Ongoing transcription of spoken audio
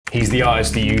He's the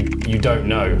artist that you don't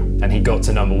know, and he got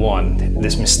to #1,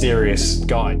 this mysterious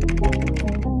guy.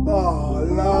 Oh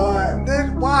Lord,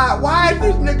 why is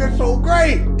this nigga so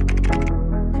great?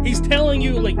 He's telling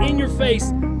you, like, in your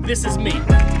face, this is me.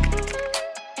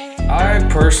 I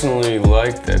personally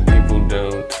like that people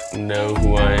don't know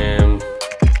who I am.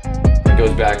 It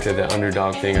goes back to the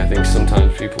underdog thing. I think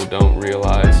sometimes people don't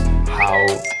realize how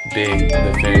big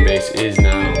the fan base is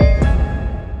now.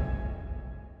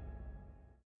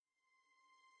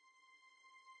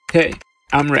 Hey,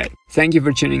 I'm Red. Thank you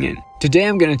for tuning in. Today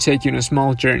I'm gonna take you on a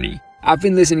small journey. I've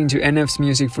been listening to NF's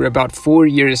music for about 4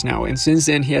 years now, and since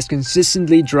then he has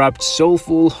consistently dropped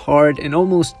soulful, hard, and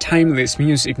almost timeless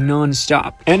music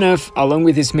non-stop. NF, along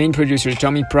with his main producer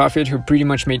Tommy Profit, who pretty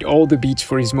much made all the beats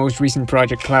for his most recent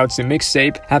project Clouds the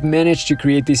Mixtape, have managed to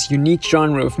create this unique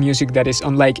genre of music that is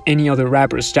unlike any other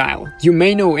rapper's style. You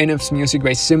may know NF's music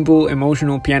by simple,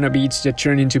 emotional piano beats that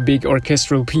turn into big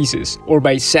orchestral pieces, or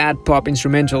by sad pop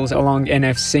instrumentals along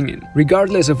NF's singing.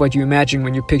 Regardless of what you imagine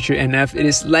when you picture NF, it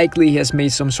is likely he has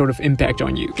made some sort of impact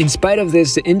on you. In spite of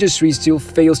this, the industry still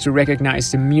fails to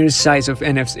recognize the mere size of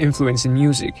NF's influence in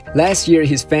music. Last year,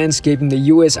 his fans gave him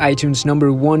the US iTunes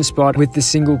 #1 spot with the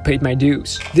single Paid My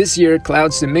Dues. This year,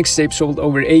 Clouds the Mixtape sold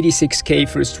over 86K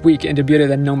first week and debuted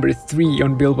at #3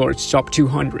 on Billboard's Top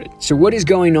 200. So what is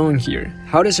going on here?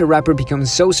 How does a rapper become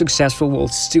so successful while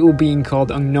still being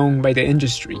called unknown by the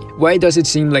industry? Why does it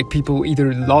seem like people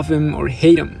either love him or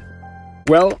hate him?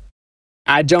 Well,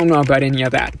 I don't know about any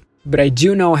of that. But I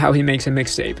do know how he makes a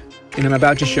mixtape, and I'm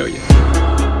about to show you.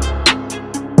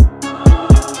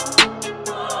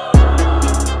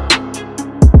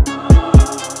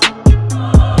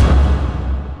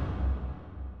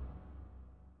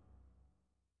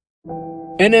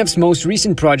 NF's most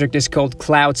recent project is called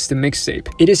Clouds the Mixtape.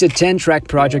 It is a 10-track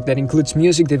project that includes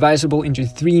music divisible into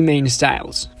 3 main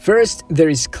styles. First, there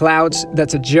is Clouds,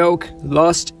 that's a joke,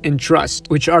 Lost, and Trust,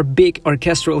 which are big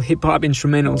orchestral hip-hop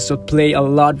instrumentals that play a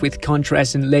lot with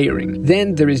contrast and layering.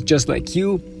 Then there is Just Like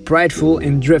You, Prideful,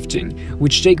 and Drifting,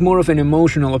 which take more of an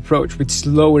emotional approach with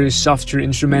slower, softer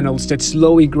instrumentals that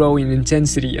slowly grow in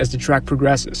intensity as the track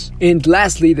progresses. And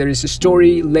lastly, there is a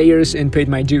Story, Layers, and Paid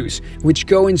My Dues, which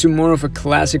go into more of a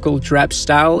classical trap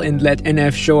style and let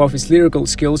NF show off his lyrical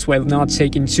skills while not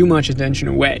taking too much attention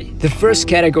away. The first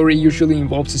category usually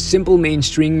involves a simple main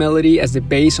string melody as the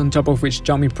base, on top of which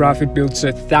Tommy Profit builds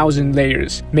 1,000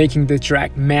 layers, making the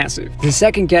track massive. The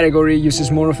second category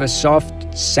uses more of a soft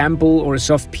sample or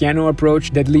soft piano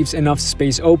approach that leaves enough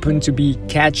space open to be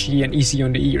catchy and easy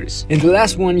on the ears. And the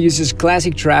last one uses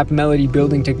classic trap melody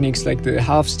building techniques like the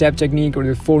half-step technique or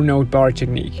the 4-note bar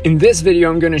technique. In this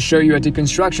video, I'm gonna show you a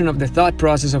deconstruction of the thought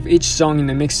process of each song in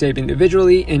the mixtape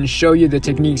individually and show you the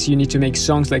techniques you need to make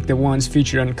songs like the ones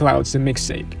featured on Clouds the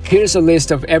Mixtape. Here's a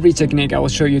list of every technique I will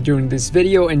show you during this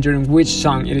video and during which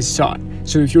song it is taught.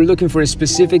 So if you're looking for a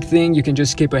specific thing, you can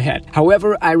just skip ahead.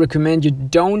 However, I recommend you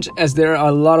don't, as there are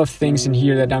a lot of things in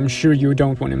here that I'm sure you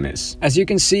don't want to miss. As you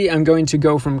can see, I'm going to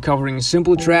go from covering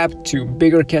simple trap to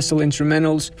big orchestral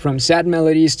instrumentals, from sad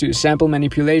melodies to sample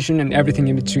manipulation and everything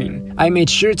in between. I made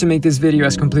sure to make this video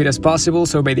as complete as possible,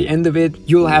 so by the end of it,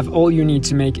 you'll have all you need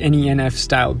to make any NF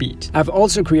style beat. I've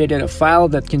also created a file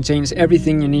that contains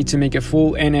everything you need to make a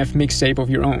full NF mixtape of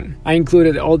your own. I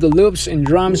included all the loops and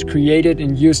drums created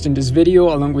and used in this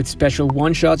video, along with special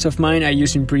one-shots of mine I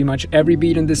use in pretty much every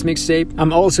beat on this mixtape.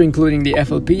 I'm also including the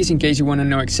FLPs in case you want to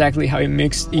know exactly how I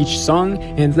mixed each song,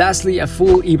 and lastly a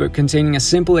full ebook containing a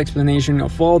simple explanation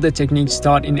of all the techniques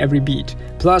taught in every beat,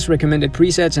 plus recommended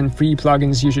presets and free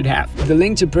plugins you should have. The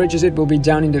link to purchase it will be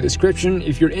down in the description.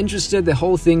 If you're interested, the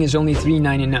whole thing is only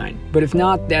 $3.99, but if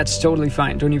not, that's totally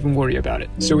fine, don't even worry about it.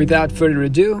 So without further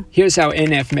ado, here's how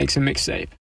NF makes a mixtape.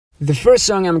 The first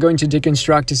song I'm going to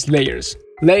deconstruct is Layers.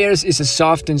 Layers is a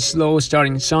soft and slow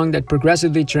starting song that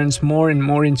progressively turns more and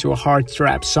more into a hard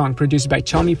trap song produced by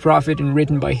Tommy Profit and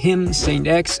written by him, Saint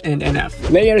X, and NF.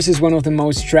 Layers is one of the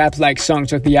most trap-like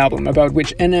songs of the album, about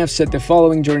which NF said the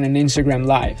following during an Instagram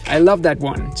live. I love that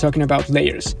one, talking about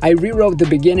layers. I rewrote the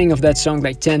beginning of that song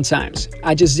like 10 times.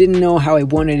 I just didn't know how I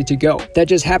wanted it to go. That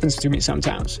just happens to me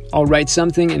sometimes. I'll write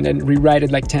something and then rewrite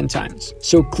it like 10 times.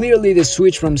 So clearly the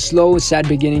switch from slow, sad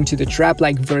beginning to the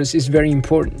trap-like verse is very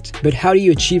important. But how do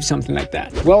you achieve something like that?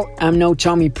 Well, I'm no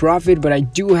Tommy Profit, but I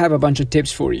do have a bunch of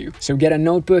tips for you. So get a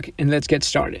notebook and let's get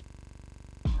started.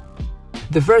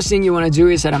 The first thing you want to do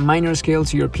is add a minor scale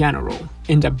to your piano roll.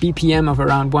 and a BPM of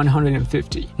around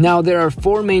 150. Now there are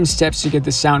 4 main steps to get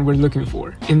the sound we're looking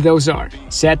for, and those are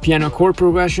sad piano chord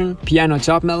progression, piano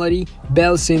top melody,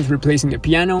 bell synth replacing the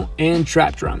piano, and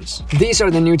trap drums. These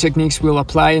are the new techniques we'll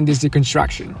apply in this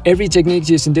deconstruction. Every technique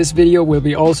used in this video will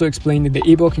be also explained in the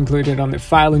ebook included on the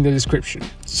file in the description,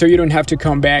 so you don't have to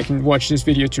come back and watch this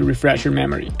video to refresh your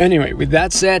memory. Anyway, with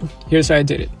that said, here's how I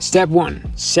did it. Step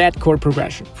 1. Sad chord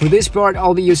progression. For this part,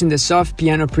 I'll be using the soft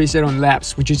piano preset on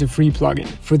Labs, which is a free plugin.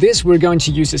 For this, we're going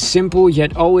to use a simple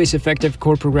yet always effective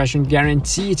chord progression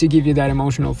guaranteed to give you that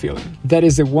emotional feeling. That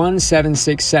is the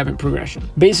 1-7-6-7 progression.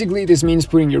 Basically, this means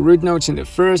putting your root notes in the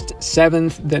 1st,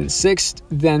 7th, then 6th,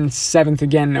 then 7th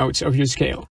again notes of your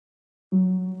scale.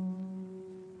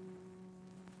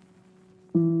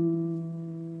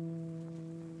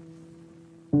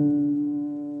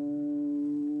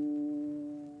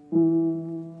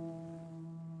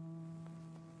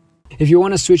 If you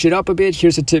want to switch it up a bit,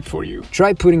 here's a tip for you.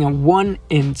 Try putting a 1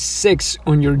 and 6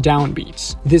 on your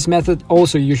downbeats. This method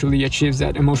also usually achieves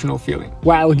that emotional feeling,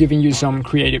 while giving you some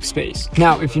creative space.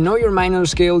 Now, if you know your minor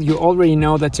scale, you already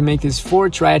know that to make these 4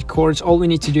 triad chords, all we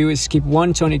need to do is skip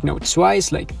 1 tonic note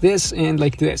twice, like this and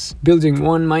like this, building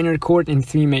 1 minor chord and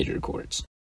 3 major chords.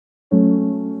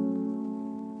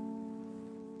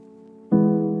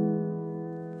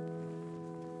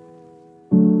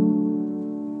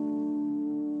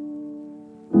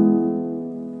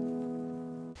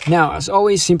 Now, as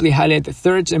always, simply highlight the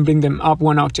thirds and bring them up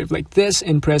 1 octave like this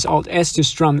and press Alt-S to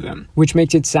strum them, which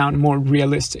makes it sound more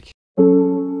realistic.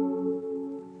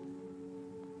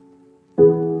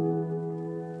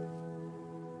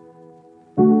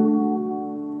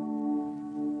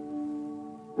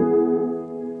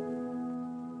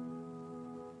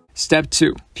 Step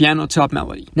 2. Piano top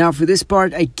melody. Now for this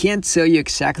part, I can't tell you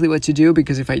exactly what to do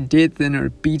because if I did, then our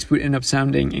beats would end up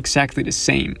sounding exactly the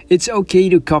same. It's okay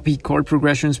to copy chord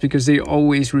progressions because they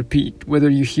always repeat. Whether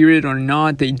you hear it or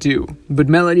not, they do. But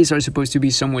melodies are supposed to be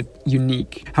somewhat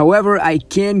unique. However, I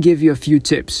can give you a few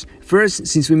tips. First,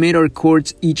 since we made our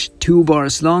chords each 2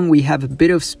 bars long, we have a bit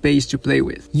of space to play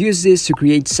with. Use this to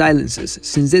create silences,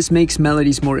 since this makes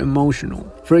melodies more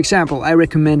emotional. For example, I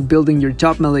recommend building your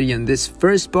top melody on this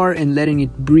first bar and letting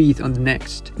it breathe on the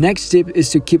next. Next tip is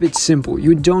to keep it simple.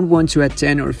 You don't want to add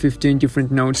 10 or 15 different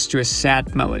notes to a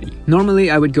sad melody. Normally,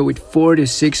 I would go with 4 to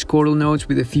 6 chordal notes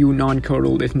with a few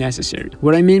non-chordal if necessary.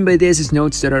 What I mean by this is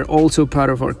notes that are also part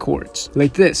of our chords.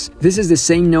 Like this. This is the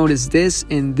same note as this,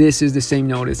 and this is the same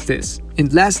note as this.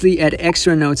 And lastly, add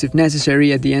extra notes if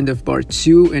necessary at the end of bar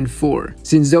 2 and 4,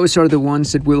 since those are the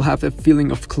ones that will have a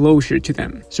feeling of closure to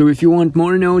them. So if you want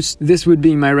more notes, this would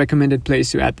be my recommended place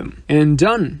to add them. And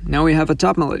done! Now we have a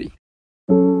top melody.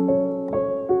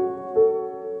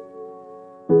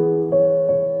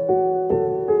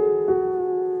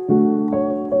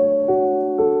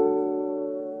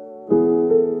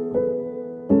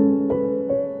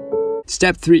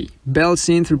 Step 3. Bell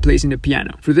synth replacing the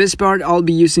piano. For this part, I'll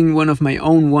be using one of my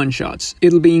own one-shots.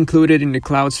 It'll be included in the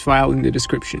clouds file in the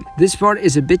description. This part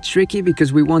is a bit tricky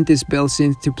because we want this bell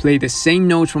synth to play the same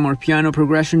notes from our piano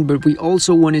progression, but we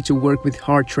also want it to work with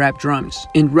hard trap drums.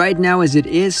 And right now as it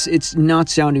is, it's not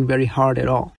sounding very hard at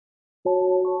all.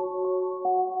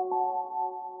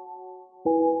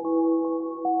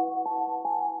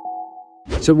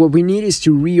 So what we need is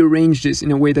to rearrange this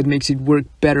in a way that makes it work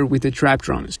better with the trap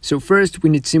drums. So first, we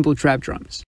need simple trap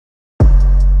drums.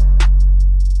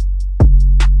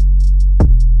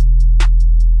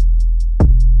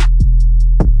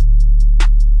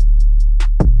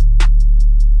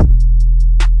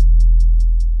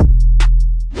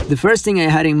 The first thing I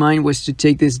had in mind was to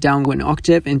take this down 1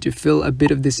 octave and to fill a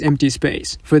bit of this empty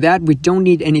space. For that, we don't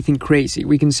need anything crazy.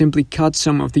 We can simply cut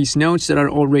some of these notes that are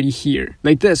already here.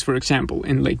 Like this, for example,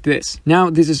 and like this. Now,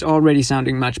 this is already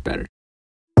sounding much better.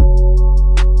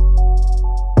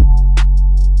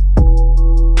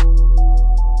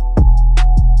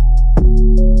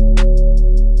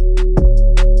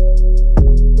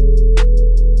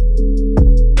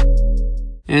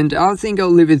 And I think I'll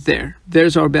leave it there.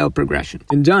 There's our bell progression.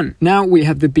 And done. Now we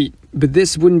have the beat. But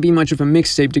this wouldn't be much of a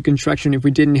mixtape deconstruction if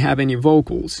we didn't have any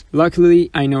vocals.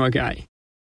 Luckily, I know a guy.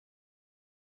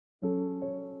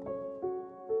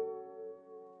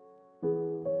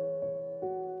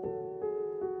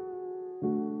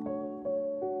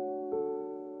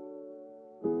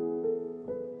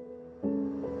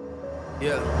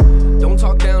 Yeah, don't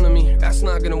talk down to me, that's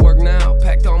not gonna work now.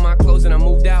 Packed all my clothes and I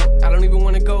moved out. I don't even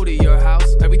wanna go to your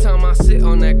house. Every time I sit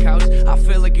on that couch, I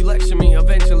feel like you lecture me.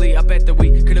 Eventually, I bet that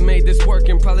we could've made this work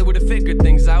and probably would've figured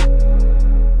things out.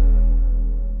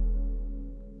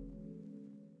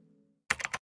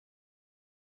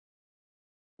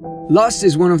 Lost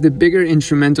is one of the bigger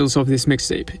instrumentals of this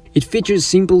mixtape. It features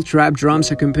simple trap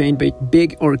drums accompanied by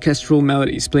big orchestral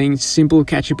melodies playing simple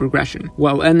catchy progression,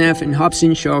 while NF and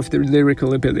Hobson show off their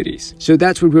lyrical abilities. So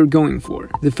that's what we're going for.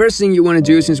 The first thing you want to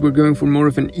do, since we're going for more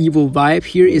of an evil vibe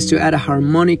here, is to add a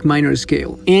harmonic minor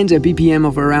scale and a BPM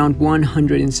of around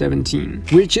 117.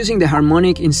 We're choosing the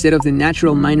harmonic instead of the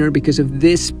natural minor because of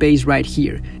this space right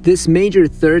here. This major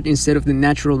third instead of the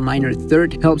natural minor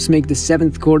third helps make the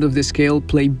 7th chord of the scale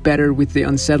play better with the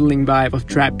unsettling vibe of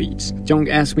trap beats. Don't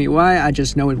ask me why, I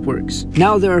just know it works.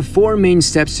 Now there are 4 main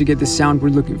steps to get the sound we're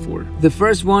looking for. The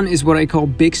first one is what I call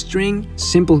big string,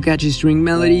 simple catchy string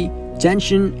melody,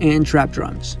 tension, and trap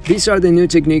drums. These are the new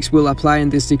techniques we'll apply in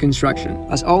this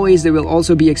deconstruction. As always, they will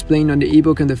also be explained on the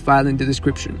ebook and the file in the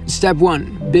description. Step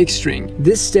 1. Big string.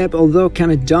 This step, although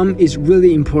kinda dumb, is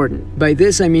really important. By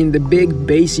this I mean the big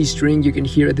bassy string you can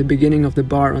hear at the beginning of the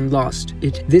bar on Lost.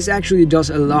 This actually does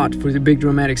a lot for the big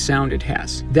dramatic sound it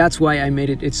has. That's why I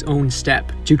made it its own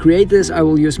step. To create this, I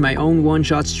will use my own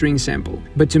one-shot string sample.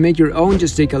 But to make your own,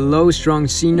 just take a low strong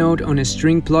C note on a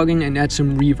string plugin and add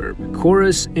some reverb,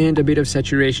 chorus, and a bit of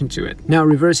saturation to it. Now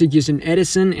reverse it using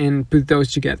Edison and put those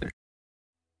together.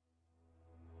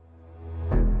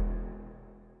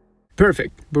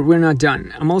 Perfect, but we're not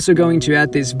done. I'm also going to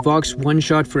add this Vox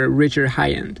one-shot for a richer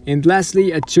high end. And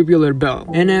lastly, a tubular bell.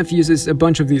 NF uses a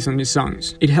bunch of these on his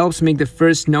songs. It helps make the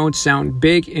first note sound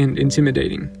big and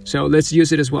intimidating. So let's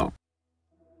use it as well.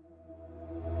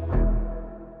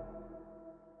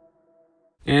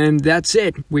 And that's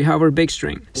it, we have our big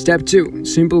string. Step 2.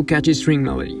 Simple catchy string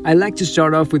melody. I like to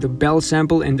start off with a bell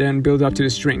sample and then build up to the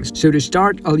strings. So to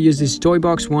start, I'll use this Toy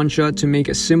Box one-shot to make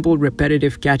a simple,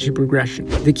 repetitive, catchy progression.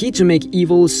 The key to make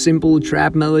evil, simple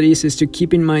trap melodies is to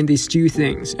keep in mind these 2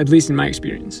 things, at least in my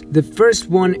experience. The first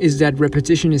one is that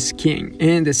repetition is king,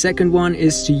 and the second one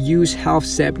is to use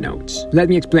half-step notes. Let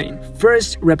me explain.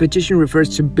 First, repetition refers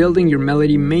to building your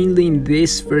melody mainly in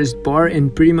this first bar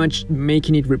and pretty much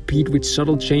making it repeat with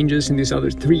subtle changes in these other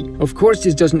 3. Of course,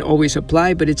 this doesn't always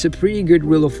apply, but it's a pretty good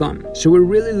rule of thumb. So we're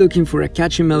really looking for a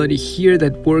catchy melody here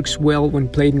that works well when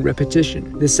played in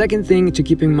repetition. The second thing to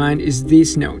keep in mind is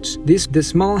these notes. The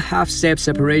small half-step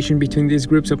separation between these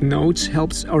groups of notes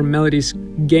helps our melodies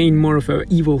gain more of an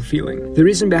evil feeling. The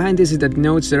reason behind this is that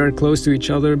notes that are close to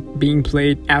each other being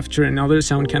played after another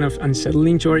sound kind of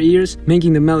unsettling to our ears,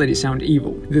 making the melody sound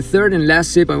evil. The third and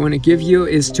last tip I want to give you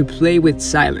is to play with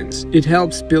silence. It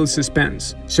helps build suspense.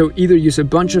 So either use a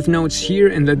bunch of notes here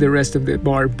and let the rest of the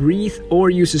bar breathe, or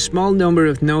use a small number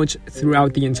of notes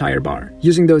throughout the entire bar.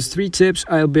 Using those 3 tips,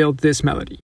 I'll build this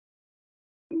melody.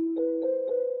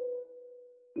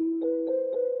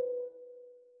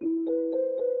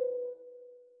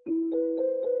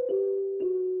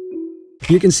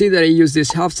 You can see that I used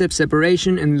this half-step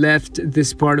separation and left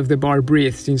this part of the bar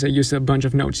breathe since I used a bunch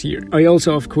of notes here. I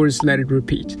also, of course, let it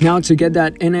repeat. Now to get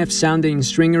that NF sounding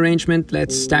string arrangement,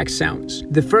 let's stack sounds.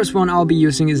 The first one I'll be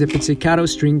using is a pizzicato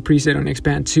string preset on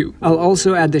Expand 2. I'll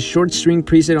also add the short string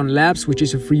preset on Labs, which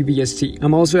is a free VST.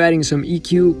 I'm also adding some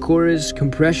EQ, chorus,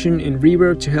 compression, and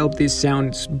reverb to help these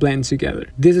sounds blend together.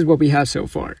 This is what we have so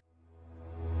far.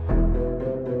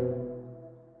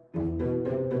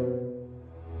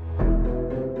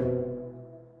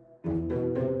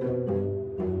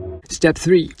 Step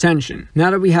 3. Tension. Now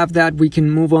that we have that, we can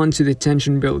move on to the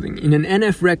tension building. In an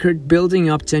NF record, building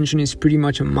up tension is pretty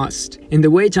much a must. And the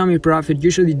way Tommy Prophet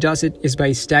usually does it is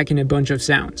by stacking a bunch of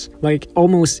sounds. Like,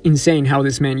 almost insane how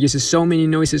this man uses so many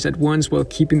noises at once while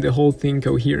keeping the whole thing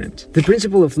coherent. The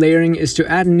principle of layering is to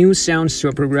add new sounds to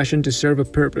a progression to serve a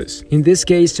purpose. In this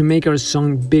case, to make our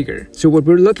song bigger. So what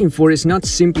we're looking for is not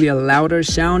simply a louder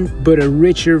sound, but a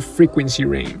richer frequency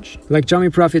range. Like Tommy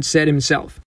Prophet said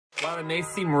himself. While it may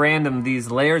seem random,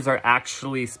 these layers are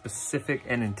actually specific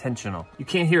and intentional. You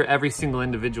can't hear every single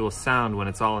individual sound when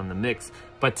it's all in the mix,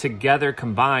 but together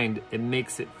combined, it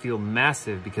makes it feel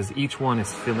massive because each one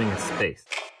is filling a space.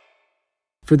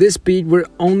 For this beat, we're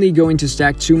only going to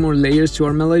stack 2 more layers to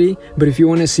our melody, but if you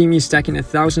want to see me stacking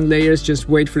 1,000 layers, just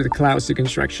wait for the clouds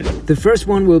deconstruction. The first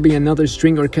one will be another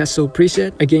string orchestral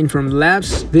preset, again from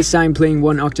Labs, this time playing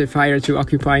 1 octave higher to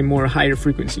occupy more higher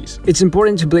frequencies. It's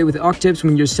important to play with octaves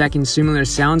when you're stacking similar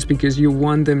sounds because you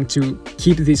want them to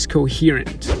keep this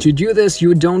coherent. To do this,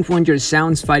 you don't want your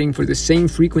sounds fighting for the same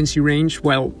frequency range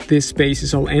while this space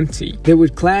is all empty. They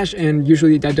would clash, and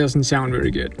usually that doesn't sound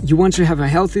very good. You want to have a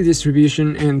healthy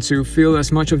distribution and to feel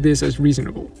as much of this as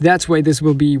reasonable. That's why this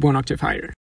will be 1 octave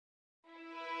higher.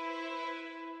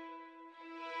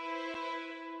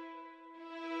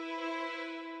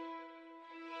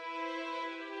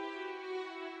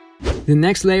 The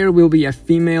next layer will be a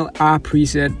female A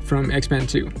preset from X-Band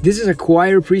 2. This is a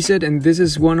choir preset, and this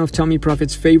is one of Tommy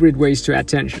Profit's favorite ways to add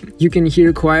tension. You can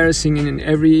hear choirs singing in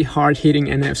every hard-hitting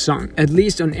NF song, at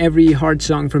least on every hard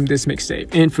song from this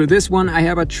mixtape. And for this one, I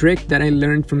have a trick that I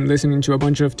learned from listening to a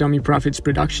bunch of Tommy Profit's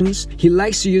productions. He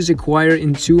likes to use a choir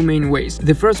in two main ways.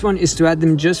 The first one is to add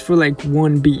them just for like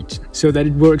one beat, so that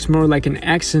it works more like an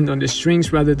accent on the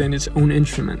strings rather than its own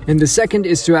instrument. And the second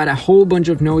is to add a whole bunch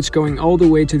of notes going all the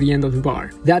way to the end of the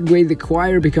bar. That way the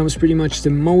choir becomes pretty much the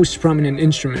most prominent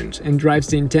instrument and drives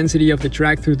the intensity of the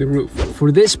track through the roof.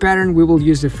 For this pattern we will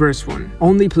use the first one,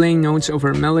 only playing notes over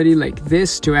a melody like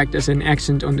this to act as an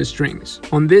accent on the strings.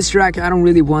 On this track I don't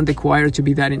really want the choir to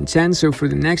be that intense, so for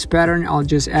the next pattern I'll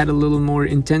just add a little more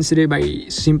intensity by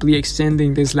simply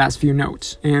extending these last few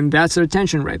notes. And that's our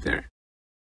tension right there.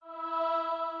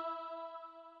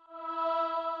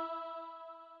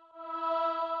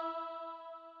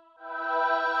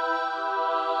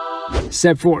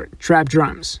 Step 4. Trap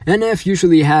drums. NF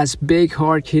usually has big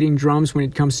hard-hitting drums when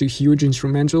it comes to huge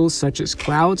instrumentals such as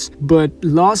Clouds, but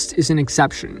Lost is an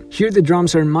exception. Here the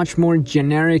drums are much more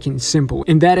generic and simple,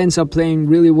 and that ends up playing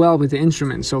really well with the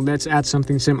instrument, so let's add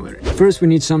something similar. First we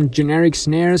need some generic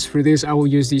snares. For this I will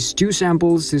use these two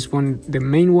samples, this one the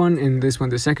main one and this one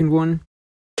the second one.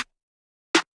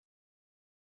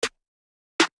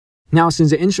 Now, since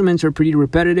the instruments are pretty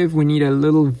repetitive, we need a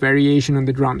little variation on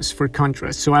the drums for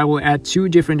contrast, so I will add two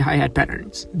different hi-hat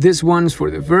patterns. This one's for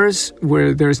the verse,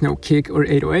 where there's no kick or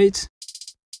 808.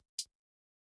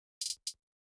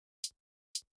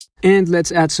 And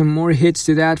let's add some more hits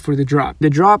to that for the drop. The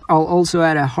drop, I'll also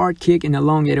add a hard kick and a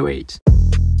long 808.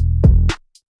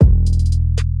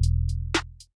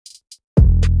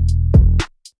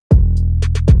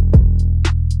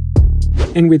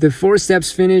 And with the 4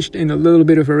 steps finished and a little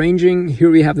bit of arranging, here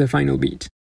we have the final beat.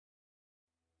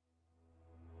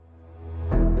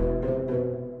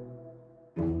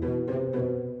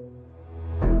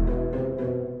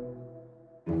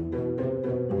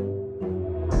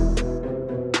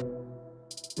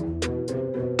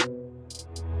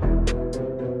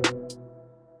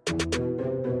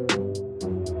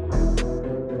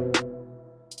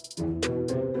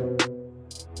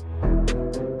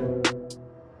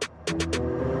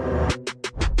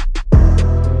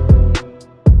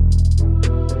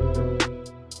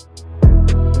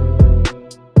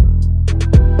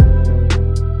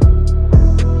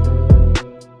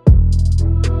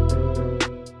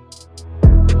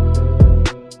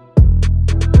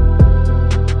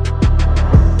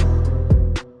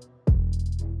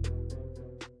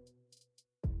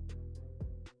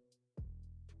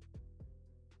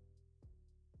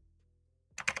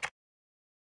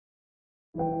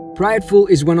 Prideful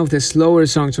is one of the slower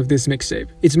songs of this mixtape.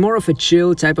 It's more of a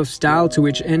chill type of style to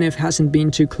which NF hasn't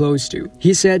been too close to.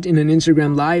 He said in an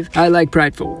Instagram live, "I like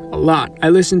Prideful a lot. I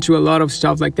listen to a lot of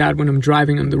stuff like that when I'm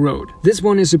driving on the road." This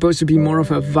one is supposed to be more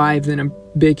of a vibe than a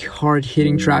big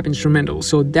hard-hitting trap instrumental,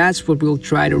 so that's what we'll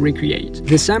try to recreate.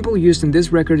 The sample used in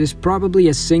this record is probably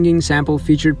a singing sample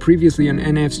featured previously on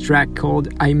NF's track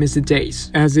called I Miss the Days,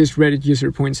 as this Reddit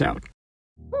user points out.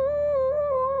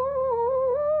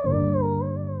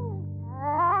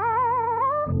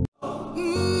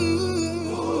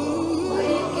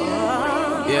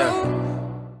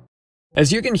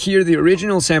 As you can hear, the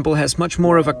original sample has much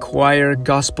more of a choir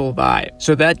gospel vibe,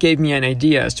 so that gave me an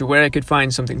idea as to where I could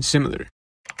find something similar.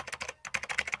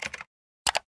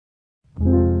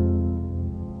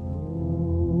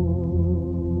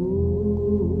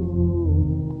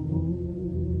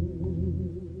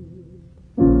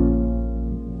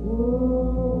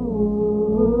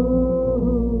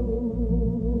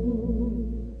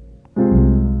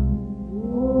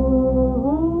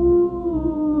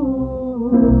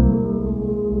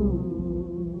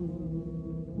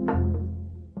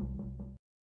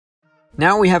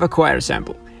 Now we have a choir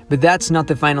sample, but that's not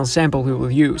the final sample we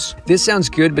will use. This sounds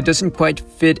good but doesn't quite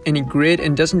fit any grid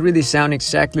and doesn't really sound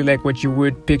exactly like what you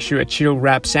would picture a chill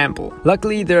rap sample.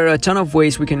 Luckily, there are a ton of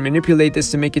ways we can manipulate this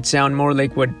to make it sound more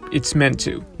like what it's meant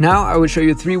to. Now I will show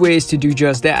you 3 ways to do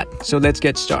just that, so let's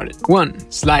get started. 1.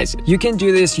 Slice it. You can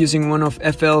do this using one of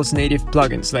FL's native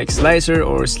plugins like Slicer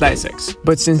or SliceX.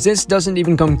 But since this doesn't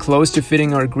even come close to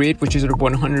fitting our grid, which is at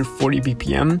 140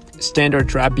 BPM, standard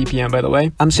trap BPM by the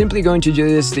way, I'm simply going to do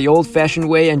this the old-fashioned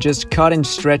way and just cut and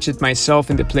stretch it myself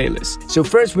in the playlist. So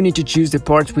first we need to choose the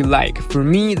parts we like. For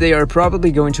me, they are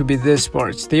probably going to be these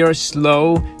parts. They are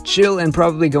slow, chill, and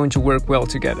probably going to work well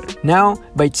together. Now,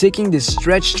 by taking this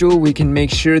stretch tool, we can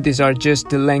make sure these are just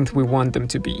the length we want them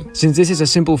to be. Since this is a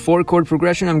simple 4-chord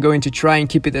progression, I'm going to try and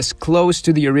keep it as close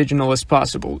to the original as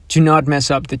possible, to not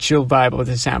mess up the chill vibe of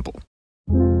the sample.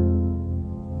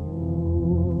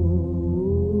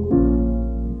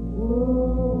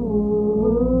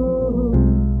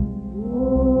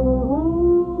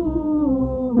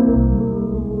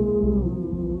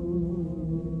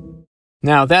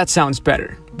 Now that sounds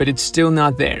better, but it's still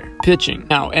not there. Pitching.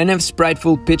 Now NF's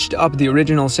Prideful pitched up the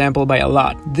original sample by a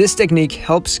lot. This technique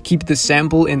helps keep the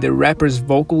sample and the rapper's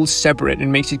vocals separate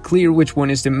and makes it clear which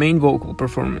one is the main vocal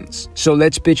performance. So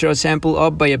let's pitch our sample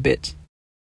up by a bit.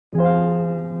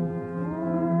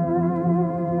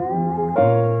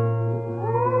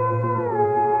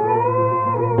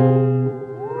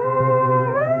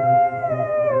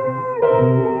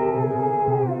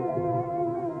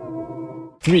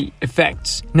 Three,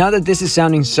 effects. Now that this is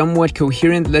sounding somewhat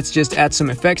coherent, let's just add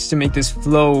some effects to make this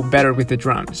flow better with the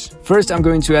drums. First, I'm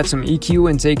going to add some EQ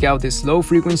and take out these low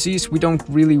frequencies. We don't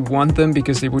really want them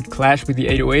because they would clash with the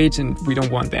 808s and we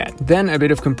don't want that. Then a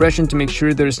bit of compression to make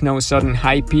sure there's no sudden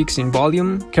high peaks in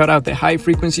volume. Cut out the high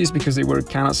frequencies because they were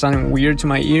kind of sounding weird to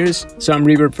my ears. Some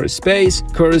reverb for space,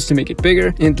 chorus to make it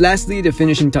bigger, and lastly the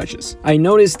finishing touches. I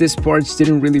noticed these parts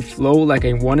didn't really flow like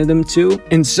I wanted them to,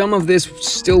 and some of this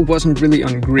still wasn't really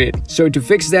on grid. So to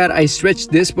fix that, I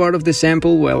stretched this part of the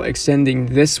sample while extending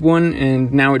this one,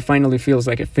 and now it finally feels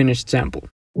like a finished sample.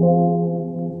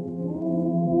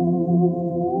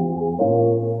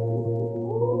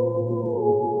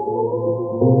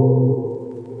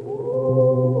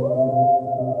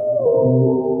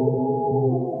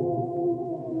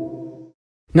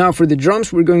 Now for the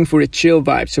drums, we're going for a chill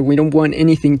vibe, so we don't want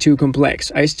anything too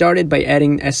complex. I started by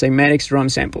adding a cymatics drum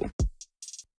sample.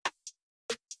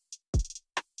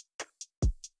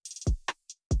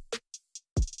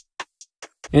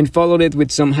 And followed it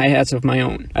with some hi-hats of my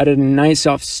own. Added a nice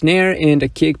soft snare and a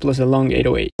kick plus a long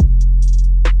 808.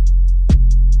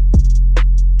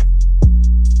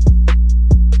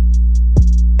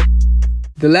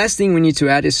 The last thing we need to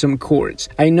add is some chords.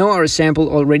 I know our sample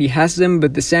already has them,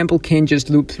 but the sample can't just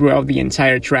loop throughout the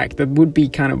entire track. That would be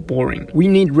kind of boring. We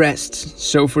need rests.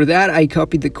 So for that, I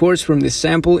copied the chords from this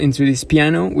sample into this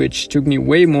piano, which took me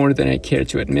way more than I care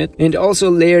to admit, and also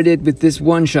layered it with this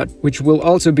one shot, which will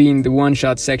also be in the one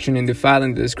shot section in the file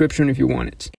in the description if you want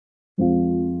it.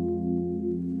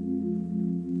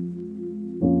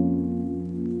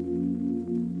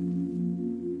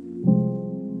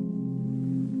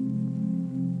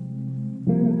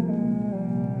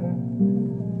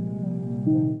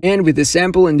 And with the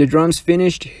sample and the drums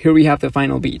finished, here we have the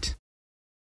final beat.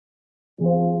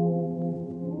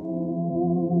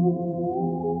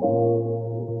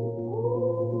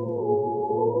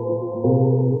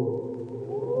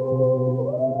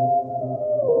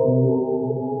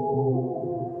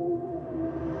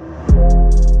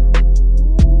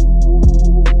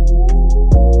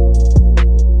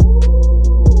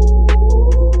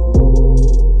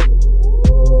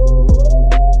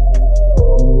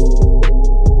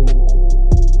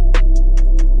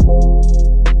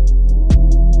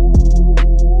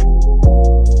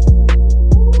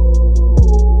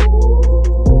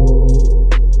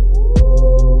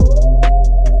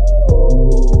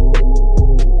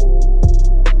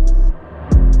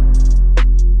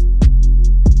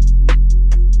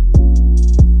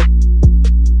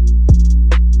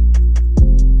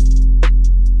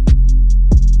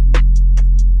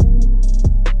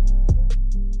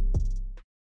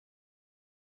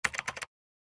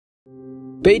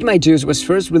 Paid My Dues was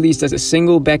first released as a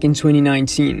single back in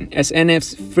 2019, as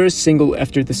NF's first single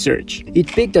after the search. It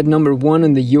peaked at #1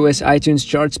 on the US iTunes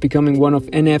charts, becoming one of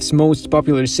NF's most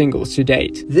popular singles to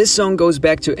date. This song goes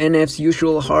back to NF's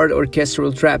usual hard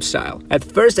orchestral trap style. At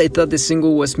first I thought the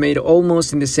single was made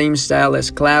almost in the same style as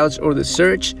Clouds or The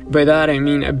Search. By that I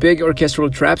mean a big orchestral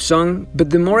trap song, but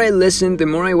the more I listened, the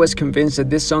more I was convinced that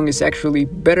this song is actually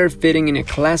better fitting in a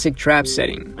classic trap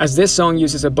setting, as this song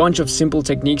uses a bunch of simple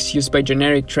techniques used by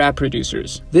generic trap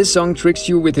producers. This song tricks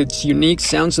you with its unique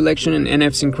sound selection and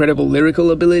NF's incredible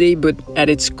lyrical ability, but at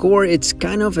its core it's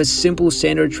kind of a simple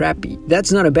standard trap beat.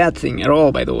 That's not a bad thing at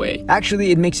all, by the way.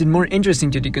 Actually, it makes it more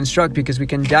interesting to deconstruct because we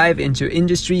can dive into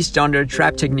industry standard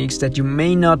trap techniques that you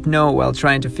may not know while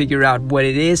trying to figure out what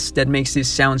it is that makes this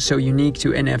sound so unique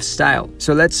to NF's style.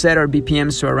 So let's set our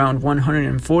BPMs to around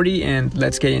 140 and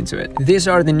let's get into it. These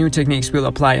are the new techniques we'll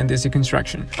apply in this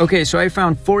deconstruction. Okay, so I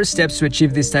found 4 steps to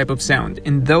achieve this type of sound,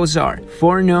 and those are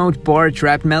 4-note bar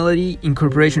trap melody,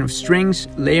 incorporation of strings,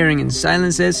 layering and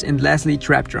silences, and lastly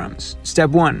trap drums.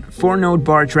 Step 1. 4-note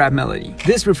bar trap melody.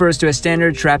 This refers to a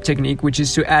standard trap technique which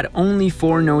is to add only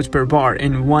 4 notes per bar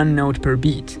and 1 note per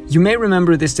beat. You may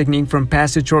remember this technique from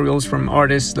past tutorials from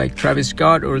artists like Travis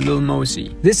Scott or Lil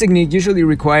Mosey. This technique usually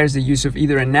requires the use of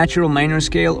either a natural minor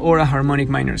scale or a harmonic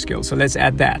minor scale, so let's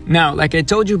add that. Now, like I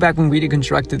told you back when we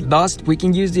deconstructed Lost, we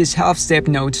can use these half-step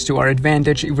notes to our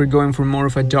advantage if we're going for more more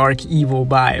of a dark, evil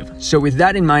vibe. So with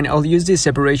that in mind, I'll use this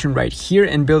separation right here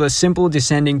and build a simple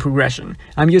descending progression.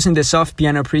 I'm using the soft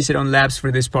piano preset on Labs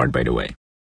for this part, by the way.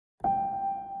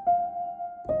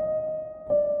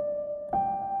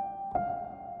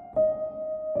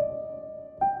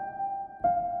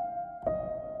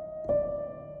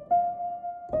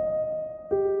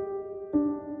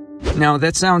 Now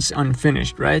that sounds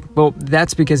unfinished, right? Well,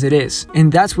 that's because it is.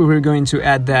 And that's where we're going to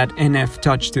add that NF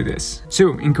touch to this.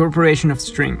 2. Incorporation of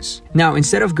strings. Now,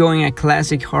 instead of going a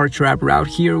classic hard trap route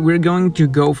here, we're going to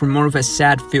go for more of a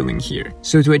sad feeling here.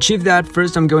 So to achieve that,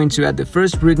 first I'm going to add the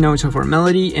first root notes of our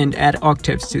melody and add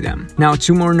octaves to them. Now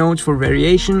 2 more notes for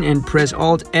variation and press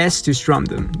Alt-S to strum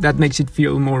them. That makes it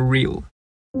feel more real.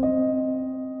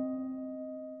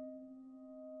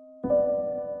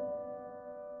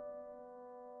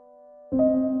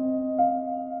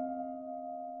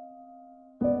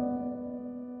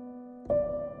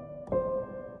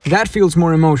 That feels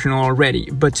more emotional already,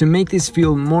 but to make this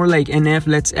feel more like NF,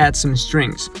 let's add some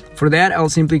strings. For that, I'll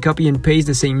simply copy and paste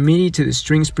the same MIDI to the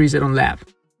strings preset on Lab.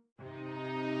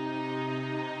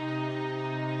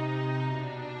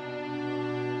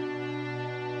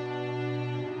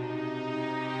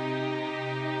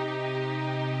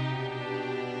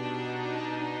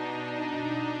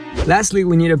 Lastly,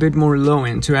 we need a bit more low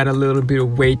end to add a little bit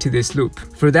of weight to this loop.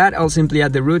 For that, I'll simply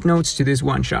add the root notes to this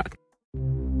one shot.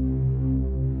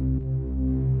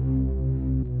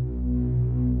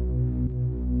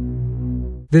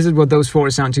 This is what those 4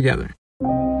 sound together.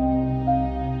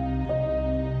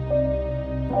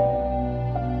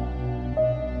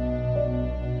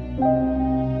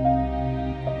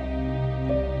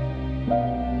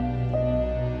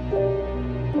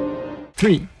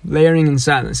 Three, layering and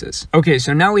silences. Okay,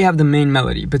 so now we have the main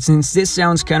melody, but since this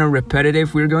sounds kind of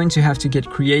repetitive, we're going to have to get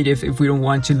creative if we don't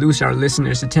want to lose our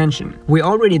listeners' attention. We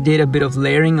already did a bit of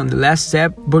layering on the last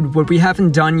step, but what we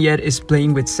haven't done yet is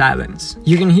playing with silence.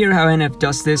 You can hear how NF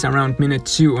does this around minute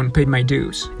 2 on Paid My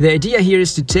Dues. The idea here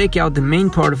is to take out the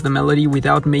main part of the melody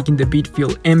without making the beat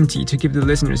feel empty to keep the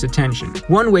listener's attention.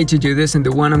 One way to do this, and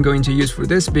the one I'm going to use for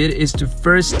this bit, is to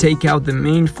first take out the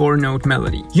main 4-note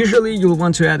melody. Usually you'll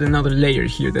want to add another layer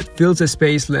here that fills the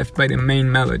space left by the main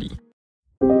melody.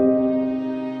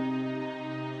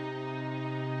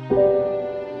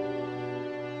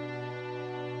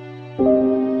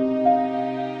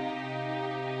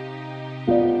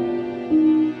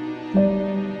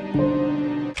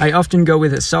 I often go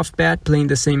with a soft pad playing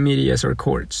the same MIDI as our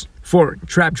chords. 4.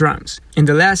 Trap drums. And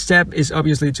the last step is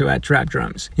obviously to add trap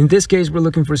drums. In this case, we're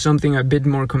looking for something a bit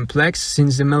more complex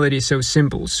since the melody is so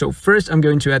simple. So first I'm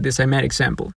going to add this cymatic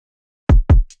sample.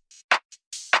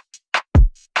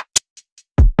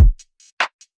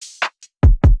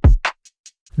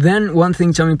 Then, one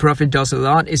thing Tommy Prophet does a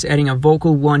lot is adding a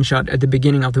vocal one-shot at the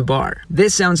beginning of the bar.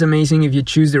 This sounds amazing if you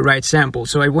choose the right sample,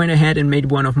 so I went ahead and made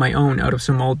one of my own out of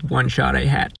some old one-shot I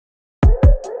had.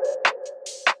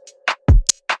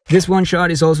 This one-shot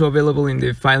is also available in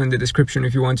the file in the description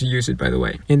if you want to use it, by the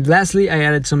way. And lastly, I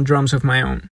added some drums of my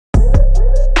own.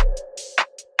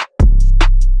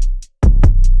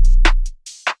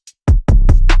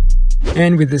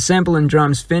 And with the sample and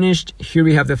drums finished, here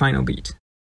we have the final beat.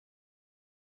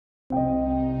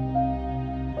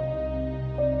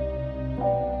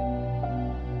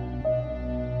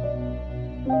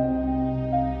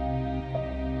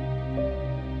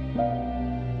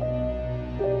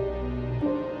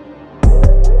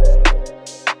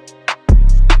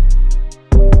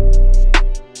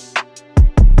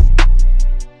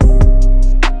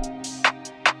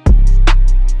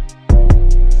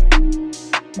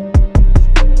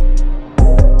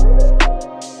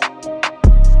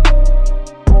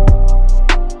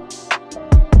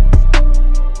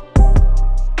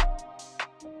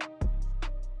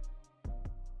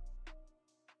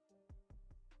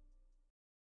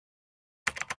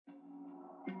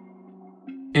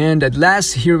 And at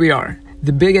last, here we are.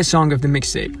 The biggest song of the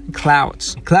mixtape,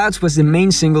 Clouds. Clouds was the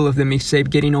main single of the mixtape,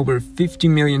 getting over 50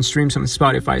 million streams on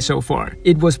Spotify so far.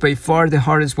 It was by far the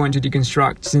hardest one to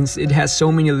deconstruct, since it has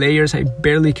so many layers I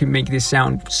barely could make this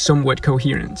sound somewhat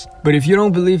coherent. But if you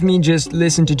don't believe me, just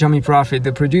listen to Tommy Prophet,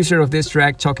 the producer of this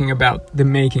track, talking about the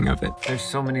making of it. There's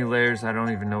so many layers, I don't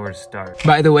even know where to start.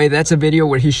 By the way, that's a video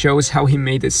where he shows how he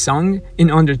made this song in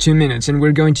under 2 minutes, and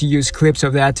we're going to use clips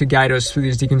of that to guide us through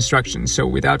this deconstruction. So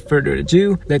without further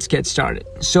ado, let's get started.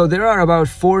 started. So there are about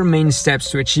 4 main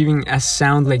steps to achieving a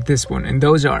sound like this one, and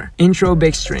those are intro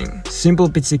big string, simple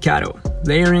pizzicato,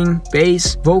 layering,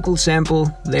 bass, vocal sample,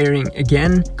 layering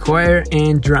again, choir,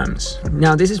 and drums.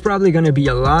 Now this is probably gonna be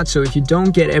a lot, so if you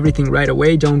don't get everything right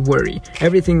away, don't worry.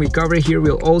 Everything we cover here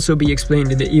will also be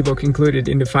explained in the ebook included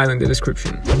in the file in the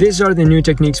description. These are the new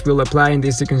techniques we'll apply in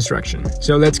this deconstruction.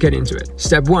 So let's get into it.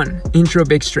 Step 1. Intro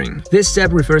big string. This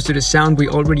step refers to the sound we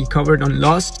already covered on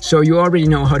Lost, so you already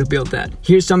know how to build that.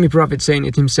 Here's Tommy Prophet saying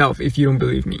it himself if you don't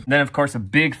believe me. Then of course a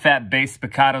big fat bass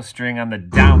spiccato string on the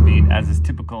downbeat, as is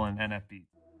typical in NF beats.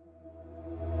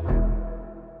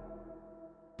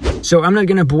 So I'm not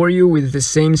gonna bore you with the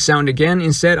same sound again,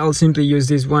 instead I'll simply use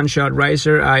this one-shot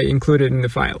riser I included in the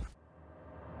file.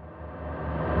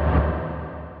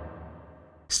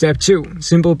 Step 2.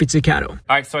 Simple pizzicato.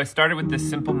 Alright, so I started with this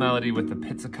simple melody with the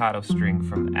pizzicato string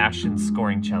from Ashen's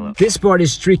scoring cello. This part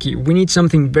is tricky. We need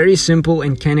something very simple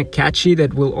and kinda catchy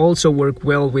that will also work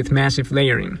well with massive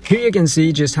layering. Here you can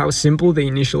see just how simple the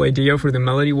initial idea for the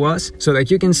melody was. So like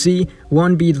you can see,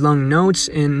 1 beat long notes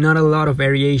and not a lot of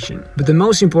variation. But the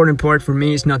most important part for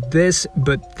me is not this,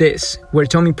 but this, where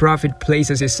Tommy Prophet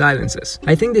places his silences.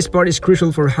 I think this part is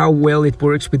crucial for how well it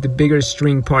works with the bigger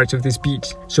string parts of this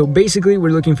beat. So basically we're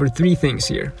looking for 3 things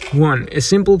here. 1. A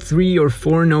simple 3 or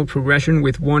 4 note progression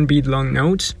with 1 beat long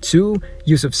notes. 2.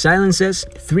 Use of silences.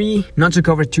 3. Not to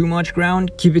cover too much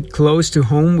ground, keep it close to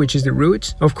home, which is the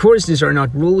root. Of course these are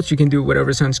not rules, you can do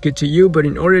whatever sounds good to you, but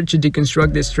in order to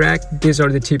deconstruct this track, these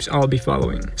are the tips I'll be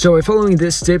following. So by following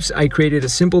these tips, I created a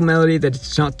simple melody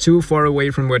that's not too far away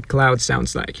from what Cloud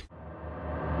sounds like.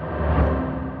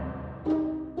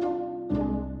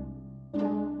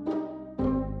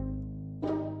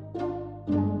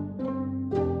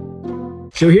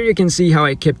 So here you can see how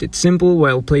I kept it simple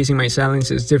while placing my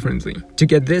silences differently. To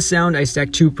get this sound, I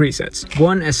stacked 2 presets.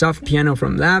 1, a soft piano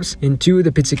from Labs, and 2,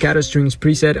 the pizzicato strings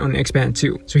preset on Expand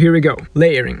 2. So here we go.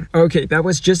 Layering. Okay, that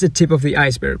was just the tip of the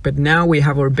iceberg, but now we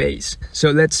have our base. So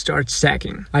let's start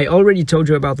stacking. I already told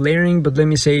you about layering, but let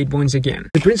me say it once again.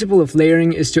 The principle of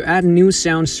layering is to add new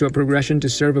sounds to a progression to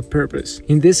serve a purpose.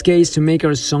 In this case, to make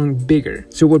our song bigger.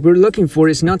 So what we're looking for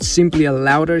is not simply a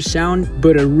louder sound,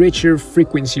 but a richer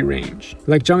frequency range.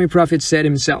 Like Tommy Prophet said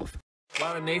himself.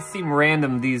 While it may seem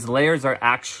random, these layers are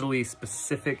actually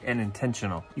specific and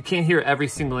intentional. You can't hear every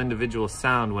single individual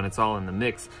sound when it's all in the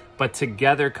mix, but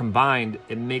together combined,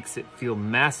 it makes it feel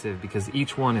massive because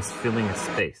each one is filling a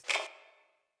space.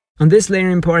 On this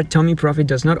layering part, Tommy Prophet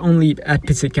does not only add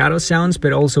pizzicato sounds,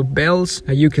 but also bells,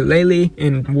 a ukulele,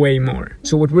 and way more.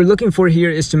 So what we're looking for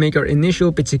here is to make our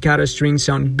initial pizzicato string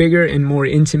sound bigger and more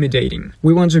intimidating.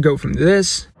 We want to go from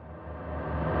this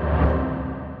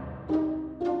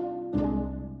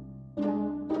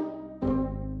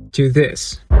to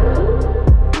this.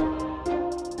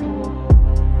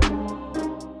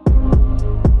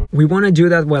 We want to do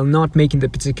that while not making the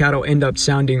pizzicato end up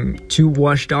sounding too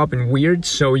washed up and weird,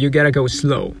 so you gotta go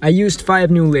slow. I used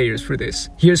 5 new layers for this.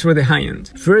 Here's for the high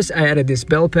end. First, I added this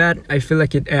bell pad. I feel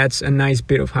like it adds a nice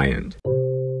bit of high end.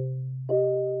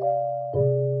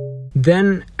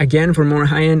 Then, again for more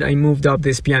high end, I moved up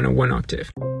this piano 1 octave.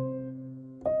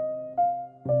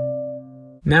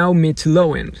 Now mid to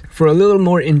low end. For a little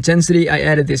more intensity, I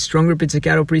added this stronger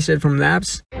pizzicato preset from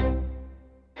Labs.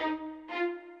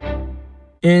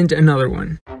 And another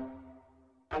one.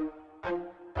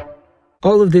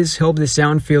 All of this helped the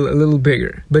sound feel a little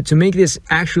bigger, but to make this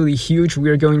actually huge, we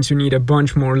are going to need a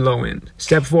bunch more low end.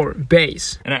 Step 4,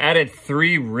 bass. And I added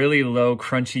 3 really low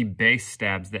crunchy bass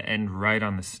stabs that end right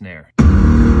on the snare.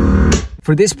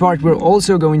 For this part, we're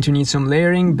also going to need some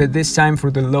layering, but this time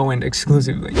for the low end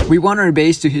exclusively. We want our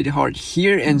bass to hit hard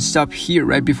here and stop here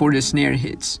right before the snare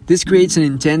hits. This creates an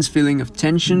intense feeling of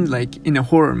tension, like in a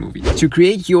horror movie. To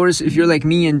create yours, if you're like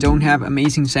me and don't have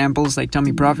amazing samples like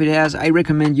Tommy Prophet has, I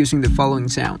recommend using the following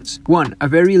sounds. 1. A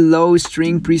very low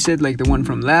string preset like the one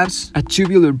from Labs, a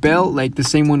tubular bell like the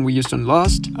same one we used on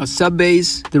Lost, a sub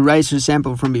bass, the riser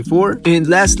sample from before, and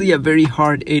lastly a very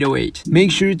hard 808. Make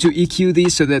sure to EQ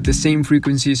these so that the same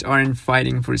frequencies aren't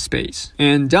fighting for space.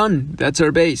 And done! That's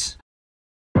our bass.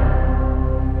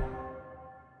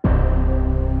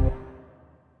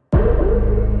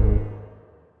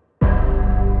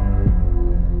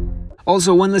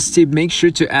 Also, one last tip, make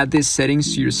sure to add these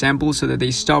settings to your sample so that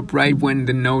they stop right when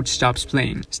the note stops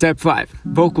playing. Step 5.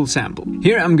 Vocal sample.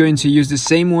 Here I'm going to use the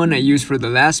same one I used for the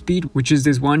last beat, which is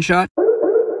this one shot.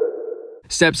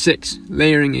 Step 6.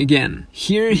 Layering again.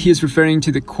 Here he is referring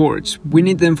to the chords. We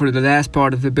need them for the last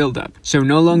part of the build-up. So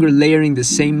no longer layering the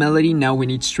same melody, now we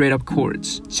need straight up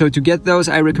chords. So to get those,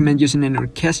 I recommend using an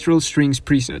orchestral strings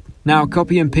preset. Now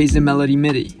copy and paste the melody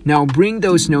MIDI. Now bring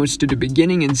those notes to the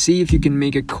beginning and see if you can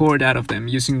make a chord out of them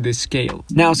using this scale.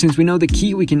 Now since we know the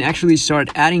key, we can actually start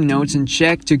adding notes and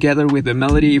check together with the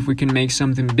melody if we can make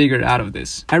something bigger out of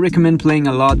this. I recommend playing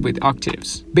a lot with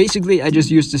octaves. Basically, I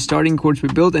just used the starting chords we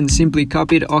built and simply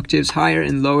copied octaves higher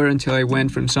and lower until I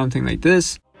went from something like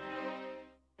this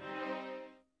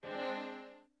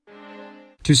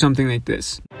to something like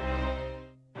this.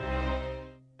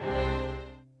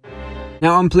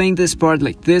 Now I'm playing this part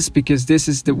like this because this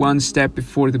is the one step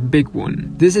before the big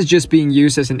one. This is just being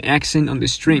used as an accent on the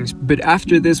strings, but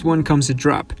after this one comes a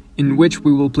drop, in which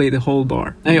we will play the whole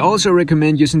bar. I also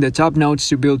recommend using the top notes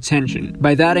to build tension.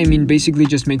 By that I mean basically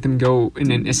just make them go in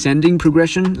an ascending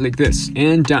progression like this.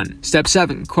 And done. Step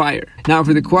 7. Choir. Now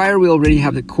for the choir we already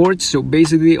have the chords, so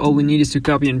basically all we need is to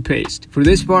copy and paste. For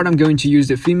this part I'm going to use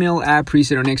the female app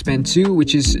preset on Xband 2,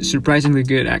 which is surprisingly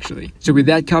good actually. So with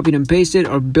that copied and pasted,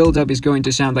 our build up is going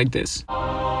to sound like this.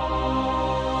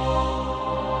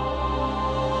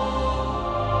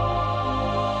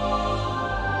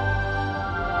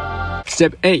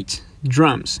 Step 8.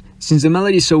 Drums. Since the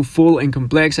melody is so full and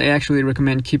complex, I actually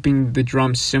recommend keeping the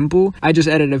drums simple. I just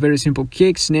added a very simple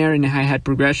kick, snare, and a hi-hat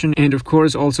progression, and of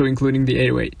course also including the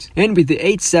 808. And with the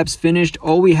 8 steps finished,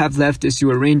 all we have left is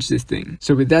to arrange this thing.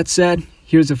 So with that said,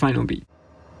 here's the final beat.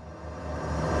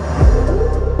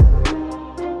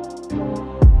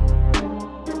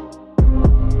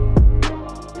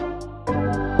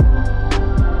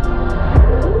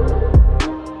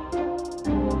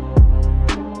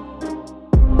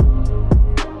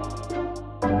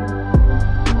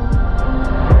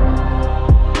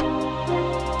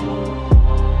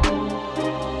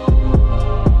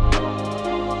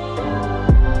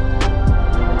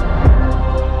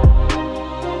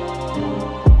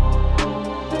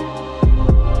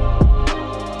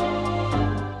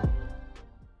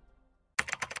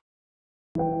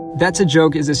 That's a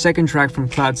Joke is the second track from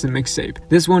Clouds the Mixtape.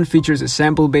 This one features a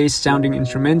sample-based sounding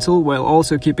instrumental while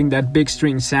also keeping that big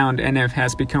string sound NF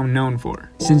has become known for.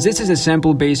 Since this is a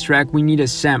sample-based track, we need a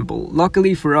sample.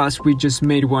 Luckily for us, we just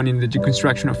made one in the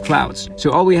deconstruction of Clouds, so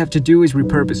all we have to do is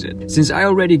repurpose it. Since I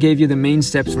already gave you the main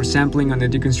steps for sampling on the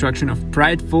deconstruction of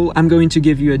Prideful, I'm going to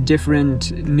give you a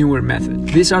different, newer method.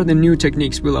 These are the new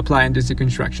techniques we'll apply in this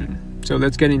deconstruction. So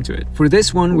let's get into it. For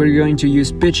this one, we're going to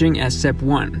use pitching as step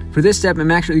 1. For this step,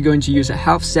 I'm actually going to use a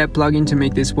half step plugin to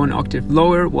make this 1 octave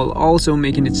lower while also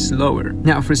making it slower.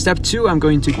 Now for step 2, I'm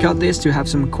going to cut this to have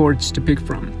some chords to pick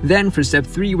from. Then for step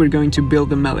 3, we're going to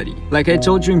build the melody. Like I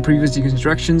told you in previous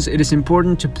deconstructions, it is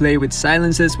important to play with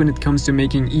silences when it comes to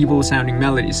making evil sounding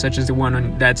melodies, such as the one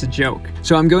on That's a Joke.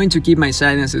 So I'm going to keep my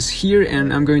silences here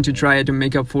and I'm going to try to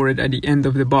make up for it at the end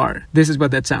of the bar. This is what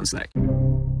that sounds like.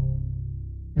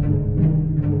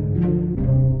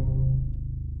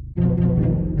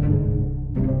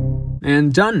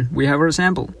 And done, we have our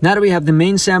sample. Now that we have the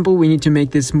main sample, we need to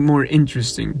make this more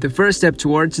interesting. The first step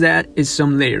towards that is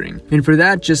some layering. And for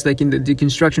that, just like in the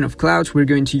deconstruction of Clouds, we're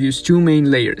going to use 2 main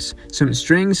layers, some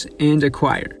strings and a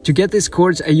choir. To get these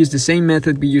chords, I used the same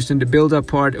method we used in the build-up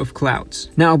part of Clouds.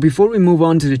 Now, before we move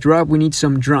on to the drop, we need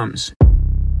some drums.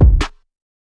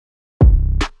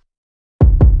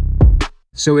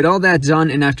 So with all that done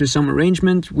and after some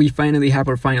arrangement, we finally have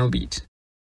our final beat.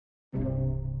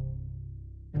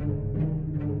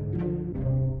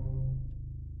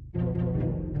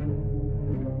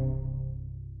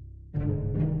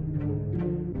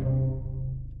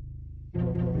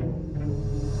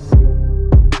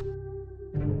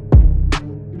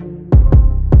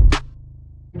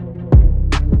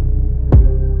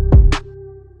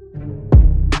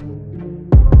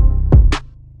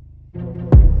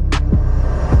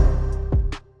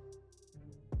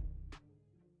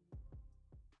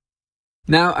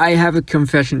 Now I have a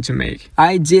confession to make.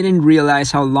 I didn't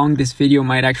realize how long this video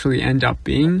might actually end up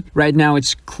being. Right now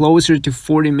it's closer to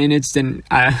 40 minutes than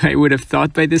I would have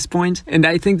thought by this point. And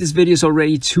I think this video is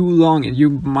already too long and you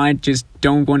might just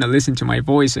don't want to listen to my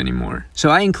voice anymore. So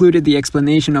I included the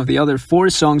explanation of the other 4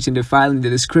 songs in the file in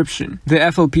the description. The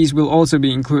FLPs will also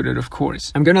be included, of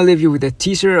course. I'm gonna leave you with a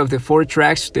teaser of the 4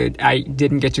 tracks that I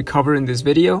didn't get to cover in this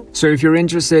video. So if you're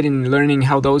interested in learning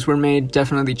how those were made,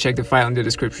 definitely check the file in the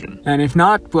description. And if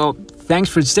not, well, thanks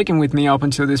for sticking with me up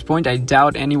until this point. I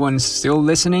doubt anyone's still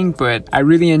listening, but I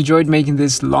really enjoyed making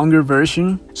this longer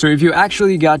version. So if you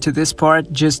actually got to this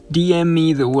part, just DM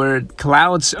me the word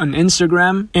Clouds on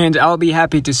Instagram and I'll be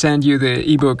happy to send you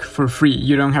the ebook for free.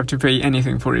 You don't have to pay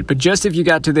anything for it, but just if you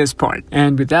got to this part.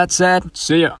 And with that said,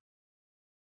 see ya!